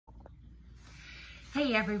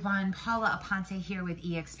Hey everyone, Paula Aponte here with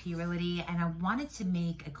eXp Realty, and I wanted to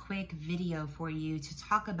make a quick video for you to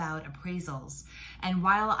talk about appraisals. And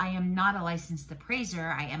while I am not a licensed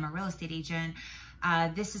appraiser, I am a real estate agent.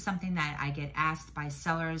 This is something that I get asked by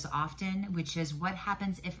sellers often, which is what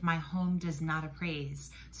happens if my home does not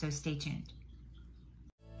appraise? So stay tuned.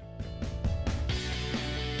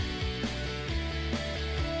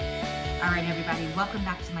 All right, everybody, welcome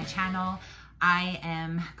back to my channel. I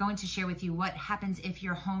am going to share with you what happens if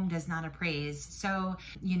your home does not appraise. So,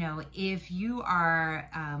 if you are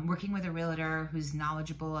working with a realtor who's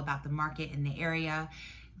knowledgeable about the market in the area,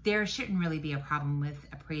 there shouldn't really be a problem with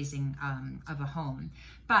appraising of a home.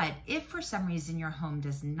 But if for some reason your home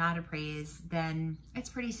does not appraise, then it's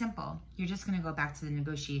pretty simple. You're just gonna go back to the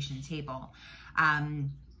negotiation table.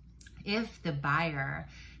 If the buyer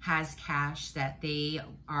has cash that they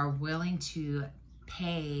are willing to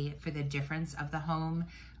pay for the difference of the home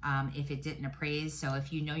if it didn't appraise. So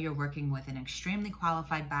if you know you're working with an extremely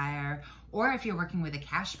qualified buyer, or if you're working with a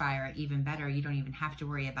cash buyer, even better, you don't even have to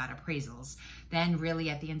worry about appraisals. Then really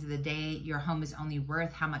at the end of the day, your home is only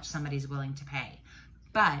worth how much somebody's willing to pay.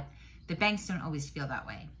 But the banks don't always feel that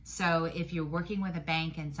way. So if you're working with a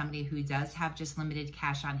bank and somebody who does have just limited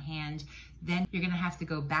cash on hand, then you're gonna have to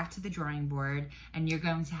go back to the drawing board and you're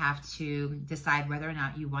going to have to decide whether or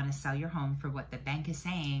not you wanna sell your home for what the bank is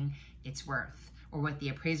saying it's worth or what the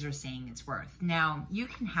appraiser is saying it's worth. Now, you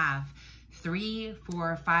can have 3,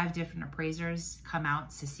 4, 5 different appraisers come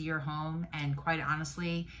out to see your home, and quite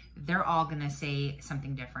honestly, they're all gonna say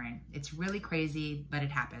something different. It's really crazy, but it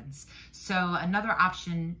happens. So another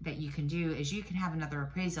option that you can do is you can have another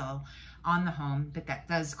appraisal on the home, but that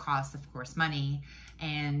does cost, of course, money,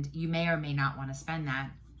 and you may or may not wanna spend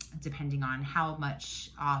that depending on how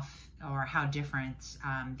much off or how different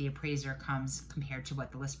the appraiser comes compared to what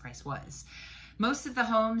the list price was. Most of the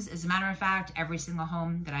homes, as a matter of fact, every single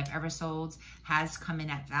home that I've ever sold has come in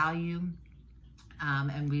at value,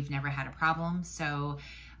 and we've never had a problem. So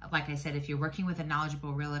like I said, if you're working with a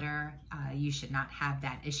knowledgeable realtor, you should not have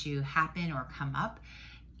that issue happen or come up.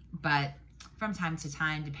 But from time to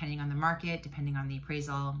time, depending on the market, depending on the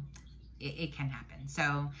appraisal, it can happen.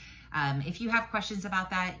 So if you have questions about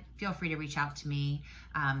that, feel free to reach out to me.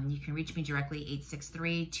 You can reach me directly,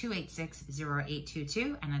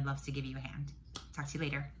 863-286-0822, and I'd love to give you a hand. Talk to you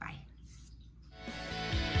later. Bye.